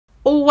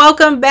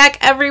Welcome back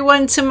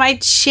everyone to my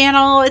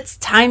channel. It's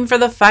time for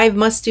the 5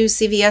 must-do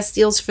CVS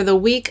deals for the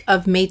week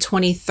of May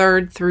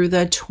 23rd through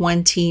the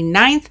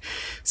 29th.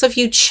 So if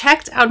you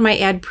checked out my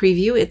ad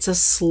preview, it's a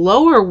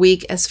slower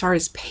week as far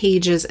as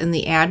pages in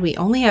the ad. We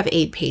only have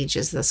 8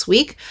 pages this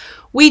week.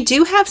 We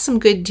do have some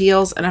good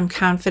deals, and I'm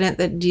confident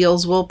that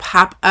deals will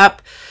pop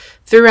up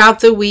throughout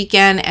the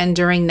weekend and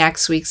during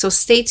next week. So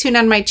stay tuned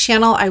on my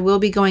channel. I will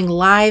be going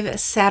live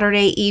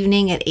Saturday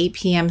evening at 8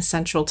 p.m.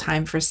 Central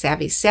Time for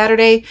Savvy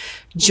Saturday.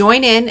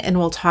 Join in and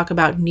we'll talk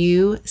about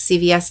new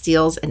CVS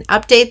deals and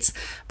updates,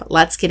 but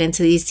let's get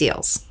into these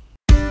deals.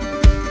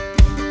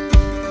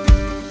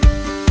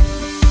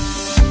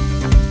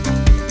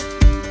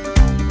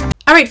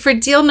 All right, for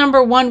deal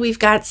number 1, we've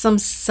got some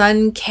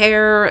sun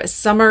care.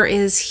 Summer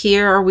is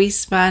here. We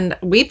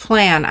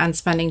plan on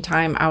spending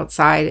time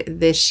outside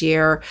this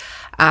year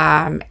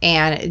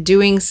and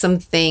doing some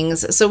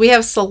things. So we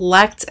have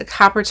select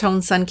copper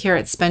tone sun care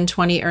at spend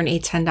 20, earn a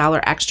 $10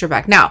 extra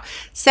back. Now,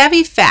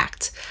 savvy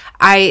fact,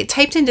 I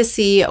typed in to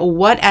see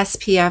what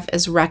SPF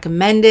is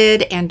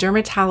recommended, and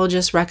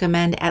dermatologists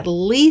recommend at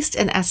least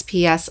an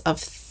SPF of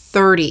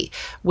 30,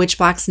 which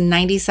blocks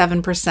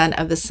 97%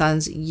 of the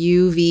sun's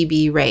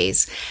UVB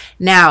rays.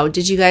 Now,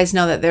 did you guys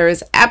know that there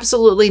is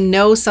absolutely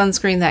no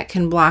sunscreen that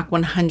can block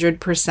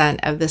 100%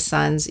 of the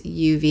sun's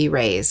UV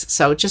rays?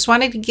 So just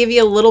wanted to give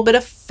you a little bit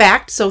of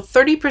fact. So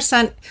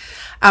 30%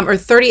 or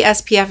 30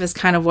 SPF is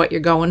kind of what you're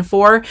going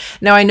for.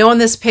 Now, I know in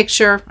this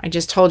picture, I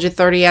just told you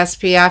 30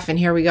 SPF, and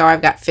here we go,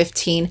 I've got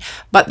 15,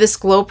 but this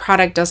glow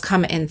product does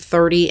come in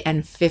 30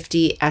 and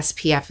 50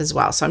 SPF as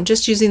well. So I'm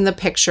just using the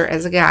picture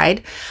as a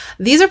guide.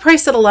 These are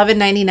priced at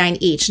 $11.99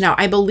 each. Now,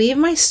 I believe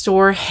my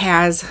store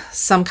has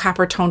some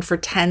copper tone for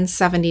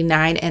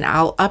 $10.79, and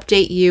I'll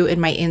update you in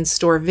my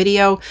in-store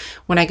video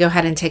when I go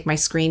ahead and take my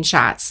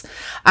screenshots.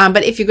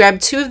 But if you grab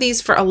 2 of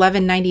these for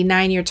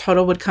 $11.99, your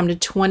total would come to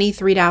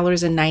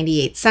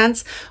 $23.98.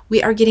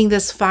 We are getting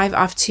this 5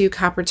 off 2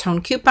 copper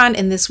tone coupon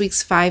in this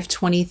week's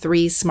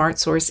 523 Smart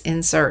Source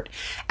insert.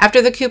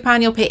 After the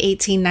coupon, you'll pay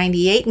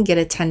 $18.98 and get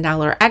a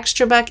 $10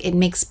 extra buck. It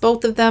makes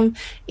both of them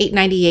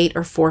 $8.98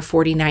 or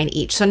 $4.49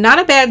 each. So not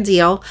a bad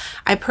deal.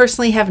 I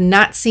personally have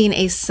not seen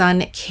a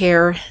sun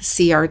care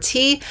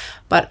CRT,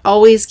 but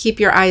always keep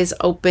your eyes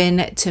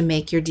open to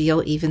make your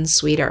deal even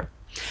sweeter.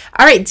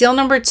 All right, deal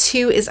number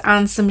 2 is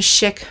on some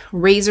Schick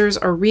razors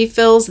or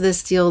refills.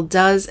 This deal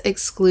does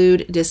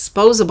exclude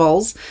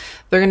disposables.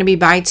 They're going to be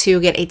buy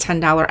 2, get a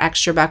 $10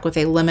 extra buck with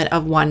a limit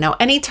of 1. Now,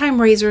 anytime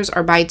razors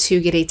are buy 2,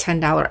 get a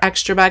 $10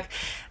 extra buck,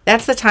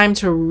 that's the time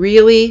to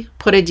really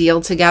put a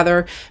deal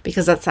together,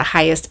 because that's the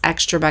highest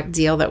extra buck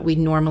deal that we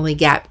normally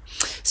get.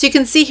 So you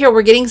can see here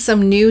we're getting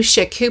some new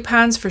Schick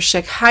coupons for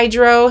Schick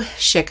Hydro,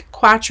 Schick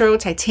Quattro,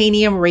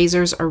 Titanium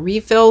razors or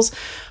refills.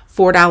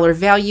 $4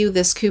 value.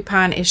 This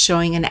coupon is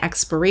showing an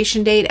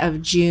expiration date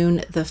of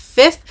June the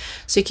 5th.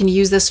 So you can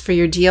use this for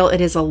your deal. It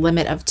is a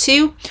limit of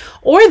 2.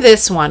 Or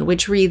this one,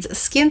 which reads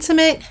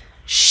Skintimate,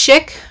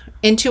 Schick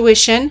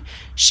Intuition,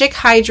 Schick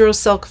Hydro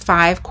Silk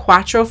 5,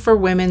 Quattro for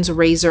women's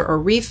razor or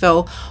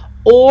refill,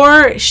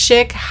 or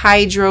Schick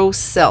Hydro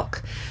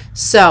Silk.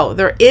 So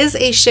there is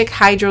a Schick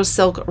Hydro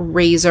Silk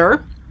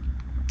razor.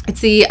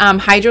 It's the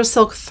Hydro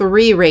Silk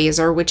 3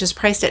 razor, which is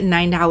priced at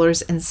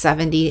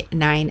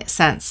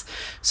 $9.79.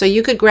 So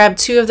you could grab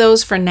 2 of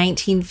those for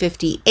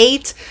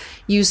 $19.58.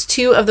 Use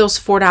 2 of those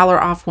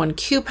 $4 off 1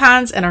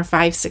 coupons and our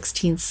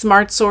 5/16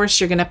 Smart Source.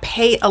 You're going to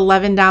pay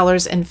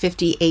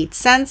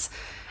 $11.58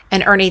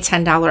 and earn a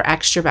 $10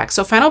 extra back.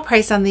 So final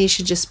price on these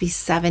should just be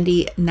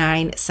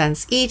 79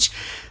 cents each.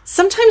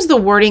 Sometimes the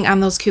wording on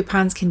those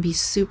coupons can be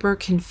super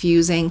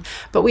confusing,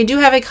 but we do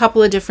have a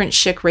couple of different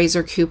Schick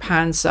razor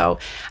coupons, so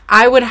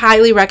I would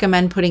highly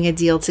recommend putting a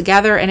deal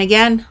together, and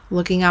again,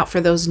 looking out for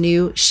those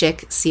new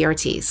Schick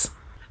CRTs.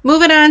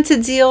 Moving on to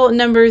deal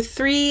number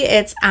 3,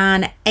 it's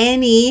on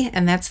any,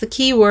 and that's the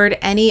key word,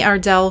 any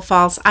Ardell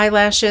false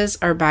eyelashes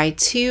are buy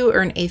 2,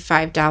 earn a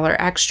 $5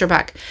 extra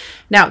buck.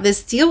 Now,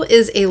 this deal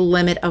is a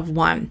limit of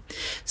 1.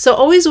 So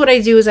always what I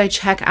do is I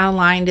check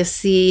online to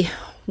see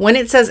when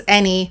it says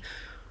any,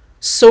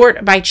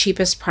 sort by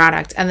cheapest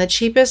product, and the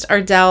cheapest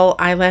Ardell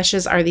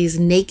eyelashes are these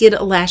naked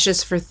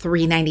lashes for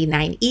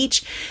 $3.99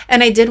 each.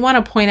 And I did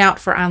want to point out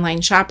for online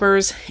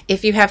shoppers,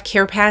 if you have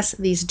CarePass,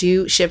 these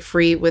do ship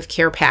free with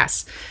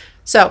CarePass.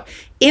 So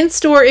in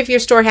store, if your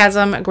store has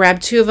them,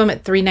 grab 2 of them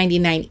at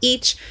 $3.99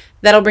 each.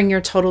 That'll bring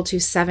your total to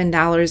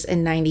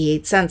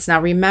 $7.98. Now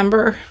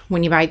remember,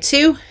 when you buy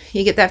 2,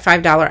 you get that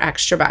 $5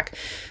 extra buck.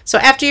 So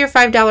after your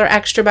 $5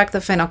 extra buck,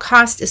 the final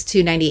cost is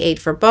 $2.98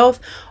 for both,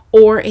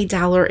 or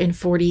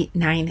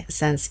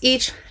 $1.49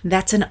 each.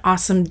 That's an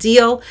awesome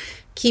deal.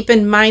 Keep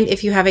in mind,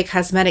 if you have a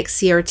cosmetic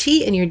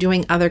CRT and you're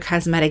doing other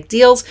cosmetic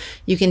deals,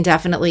 you can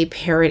definitely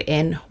pair it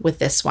in with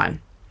this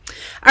one.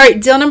 All right,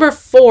 deal number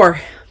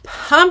 4.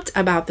 Pumped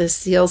about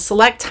this deal.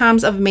 Select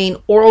Tom's of Maine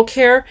oral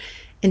care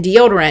and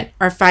deodorant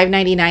are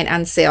 $5.99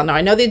 on sale. Now,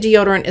 I know the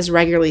deodorant is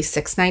regularly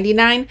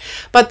 $6.99,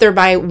 but they're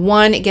buy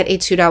 1, get a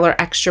 $2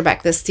 extra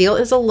back. This deal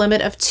is a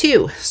limit of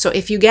 2. So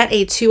if you get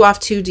a 2 off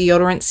 2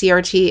 deodorant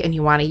CRT and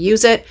you want to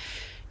use it,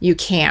 you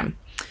can.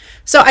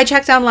 So I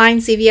checked online,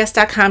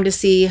 CVS.com, to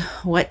see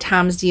what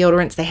Tom's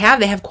deodorants they have.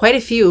 They have quite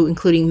a few,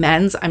 including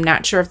men's. I'm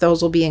not sure if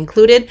those will be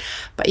included,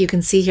 but you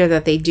can see here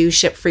that they do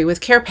ship free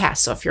with CarePass.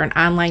 So if you're an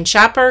online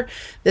shopper,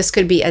 this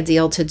could be a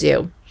deal to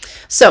do.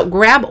 So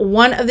grab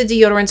one of the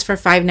deodorants for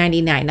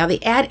 $5.99. Now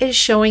the ad is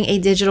showing a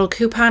digital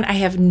coupon. I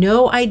have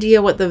no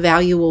idea what the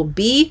value will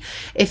be,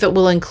 if it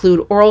will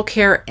include oral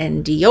care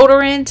and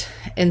deodorant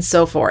and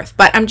so forth.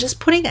 But I'm just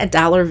putting a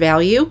dollar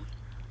value.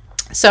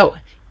 So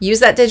use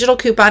that digital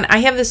coupon. I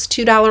have this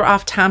 $2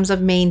 off Tom's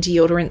of Maine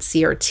deodorant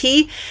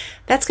CRT.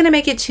 That's going to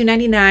make it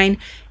 $2.99,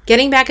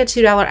 getting back a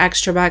 $2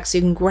 extra buck. So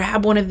you can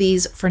grab one of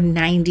these for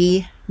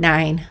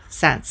 99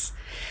 cents.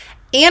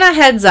 And a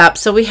heads up,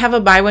 so we have a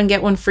buy one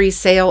get one free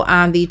sale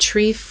on the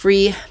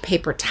tree-free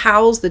paper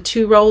towels, the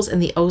 2 rolls,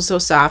 and the Oh So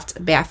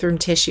Soft bathroom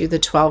tissue, the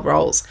 12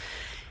 rolls.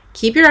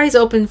 Keep your eyes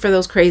open for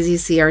those crazy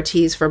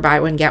CRTs for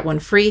buy one get one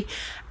free.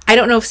 I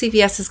don't know if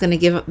CVS is going to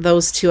give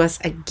those to us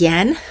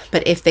again,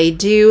 but if they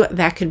do,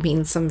 that could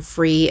mean some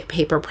free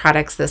paper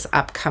products this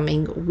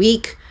upcoming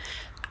week.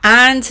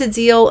 On to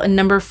deal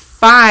number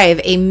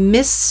 5, a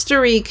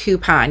mystery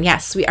coupon.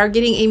 Yes, we are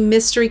getting a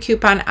mystery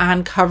coupon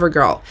on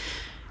CoverGirl.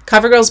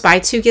 CoverGirl's buy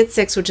 2 get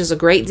 6, which is a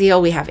great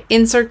deal. We have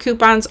insert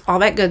coupons, all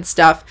that good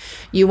stuff.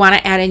 You want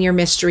to add in your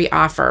mystery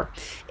offer.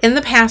 In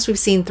the past, we've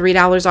seen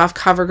 $3 off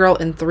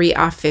CoverGirl and 3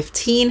 off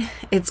 15.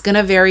 It's going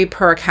to vary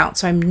per account,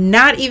 so I'm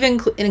not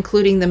even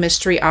including the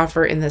mystery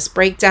offer in this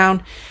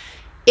breakdown.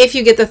 If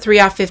you get the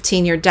 3 off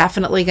 15, you're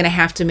definitely going to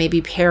have to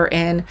maybe pair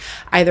in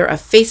either a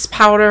face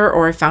powder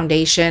or a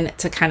foundation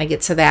to kind of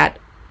get to that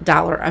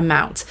dollar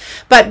amount.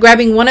 But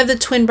grabbing one of the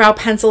twin brow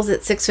pencils at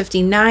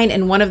 $6.59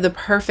 and one of the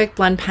perfect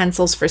blend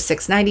pencils for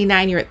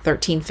 $6.99, you're at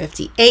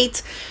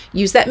 $13.58.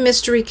 Use that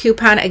mystery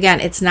coupon. Again,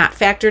 it's not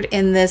factored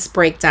in this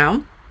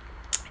breakdown.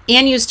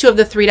 And use 2 of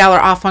the $3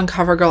 off on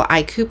CoverGirl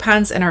eye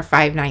coupons in our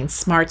 5.9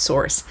 Smart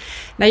Source.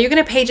 Now you're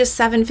going to pay just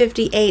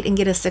 $7.58 and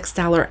get a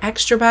 $6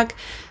 extra buck.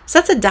 So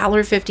that's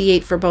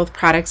 $1.58 for both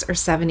products, or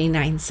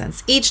 79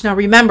 cents each. Now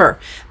remember,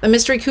 the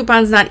mystery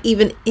coupon's not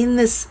even in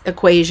this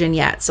equation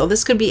yet, so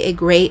this could be a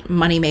great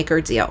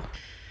moneymaker deal.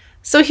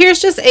 So here's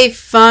just a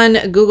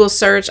fun Google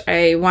search.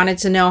 I wanted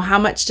to know, how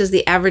much does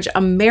the average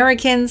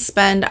American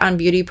spend on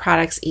beauty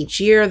products each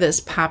year?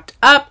 This popped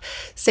up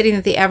stating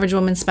that the average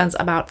woman spends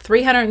about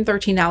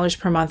 $313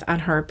 per month on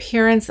her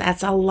appearance.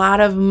 That's a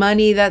lot of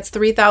money. That's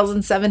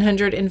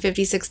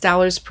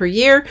 $3,756 per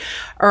year,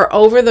 or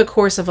over the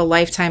course of a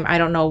lifetime. I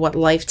don't know what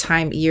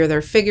lifetime year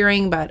they're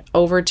figuring, but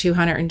over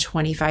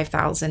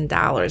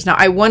 $225,000. Now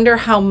I wonder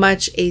how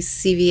much a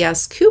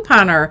CVS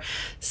couponer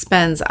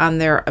spends on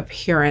their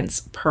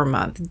appearance per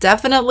month.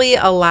 Definitely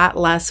a lot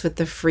less with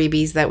the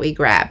freebies that we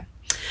grab.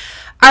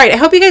 All right, I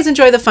hope you guys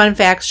enjoy the fun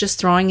facts, just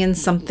throwing in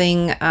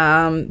something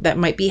that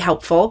might be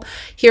helpful.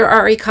 Here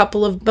are a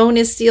couple of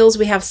bonus deals.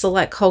 We have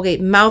select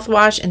Colgate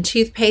mouthwash and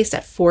toothpaste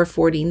at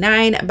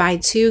 $4.49. Buy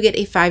 2, get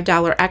a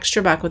 $5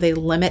 extra buck with a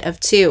limit of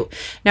 2.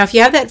 Now, if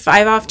you have that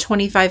 5 off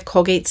 25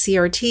 Colgate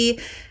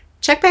CRT,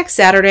 check back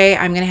Saturday.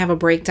 I'm going to have a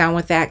breakdown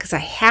with that because I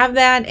have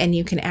that, and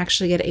you can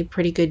actually get a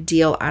pretty good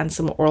deal on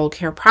some oral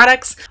care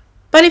products.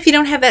 But if you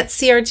don't have that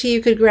CRT,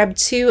 you could grab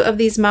 2 of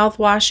these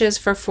mouthwashes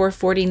for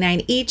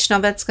 $4.49 each. Now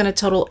that's going to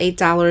total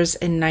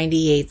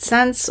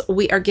 $8.98.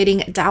 We are getting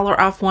 $1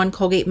 off 1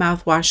 Colgate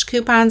mouthwash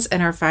coupons in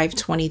our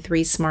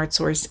 523 Smart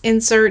Source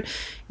insert.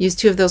 Use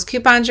 2 of those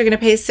coupons. You're going to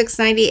pay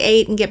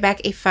 $6.98 and get back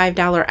a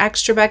 $5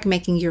 extra buck,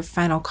 making your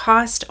final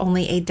cost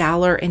only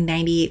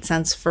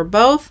 $1.98 for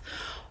both,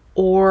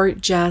 or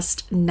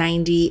just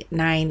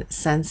 99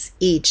 cents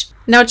each.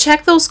 Now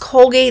check those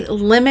Colgate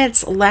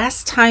limits.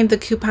 Last time the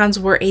coupons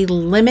were a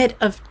limit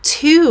of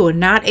 2,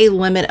 not a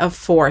limit of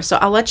 4. So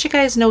I'll let you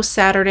guys know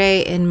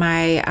Saturday in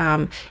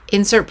my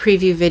insert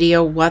preview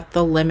video what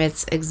the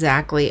limits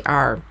exactly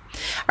are.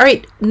 All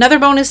right, another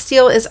bonus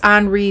deal is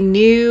on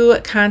Renew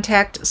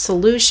Contact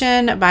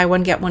Solution. Buy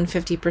 1, get 1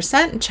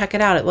 50%. And check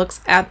it out. It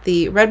looks at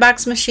the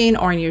Redbox machine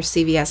or in your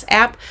CVS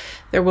app.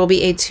 There will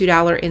be a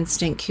 $2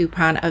 instant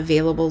coupon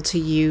available to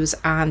use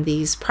on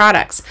these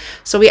products.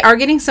 So we are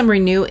getting some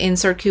Renew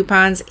insert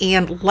coupons,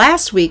 and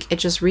last week, it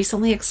just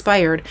recently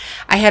expired,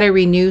 I had a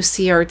Renew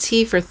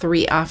CRT for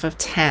 3 off of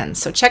 10.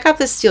 So check out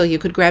this deal. You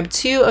could grab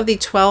 2 of the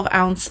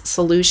 12-ounce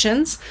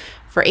solutions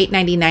for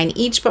 $8.99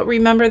 each, but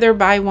remember, they're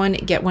buy 1,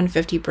 get 1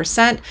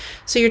 50%,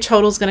 so your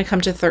total is going to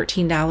come to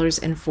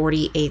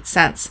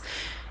 $13.48.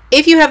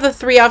 If you have the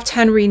 3 off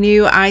 10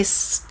 Renew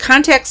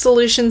Contact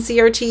Solution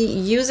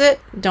CRT, use it.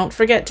 Don't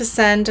forget to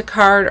send a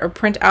card or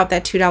print out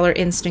that $2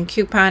 instant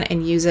coupon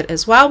and use it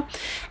as well.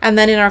 And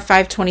then in our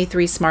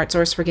 523 Smart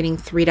Source, we're getting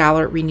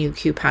 $3 Renew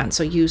coupons.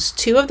 So use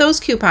 2 of those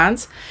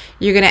coupons.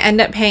 You're going to end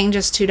up paying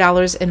just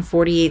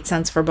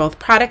 $2.48 for both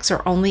products,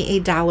 or only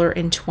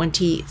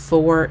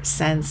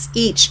 $1.24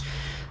 each.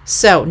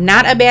 So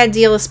not a bad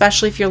deal,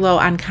 especially if you're low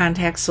on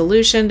contact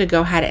solution, to go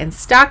ahead and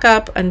stock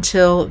up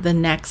until the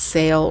next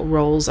sale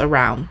rolls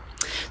around.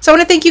 So I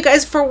want to thank you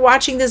guys for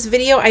watching this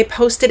video. I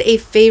posted a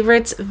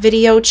favorites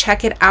video.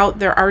 Check it out.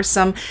 There are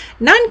some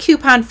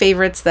non-coupon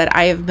favorites that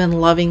I have been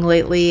loving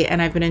lately,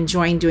 and I've been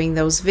enjoying doing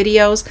those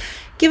videos.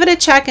 Give it a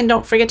check, and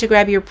don't forget to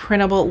grab your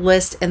printable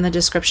list in the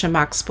description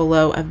box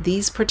below of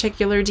these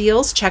particular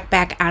deals. Check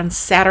back on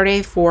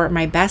Saturday for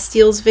my best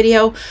deals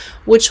video,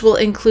 which will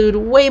include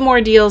way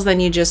more deals than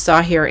you just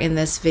saw here in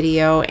this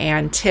video,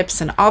 and tips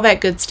and all that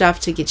good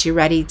stuff to get you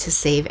ready to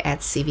save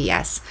at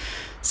CVS.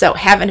 So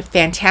have a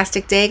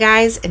fantastic day,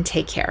 guys, and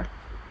take care.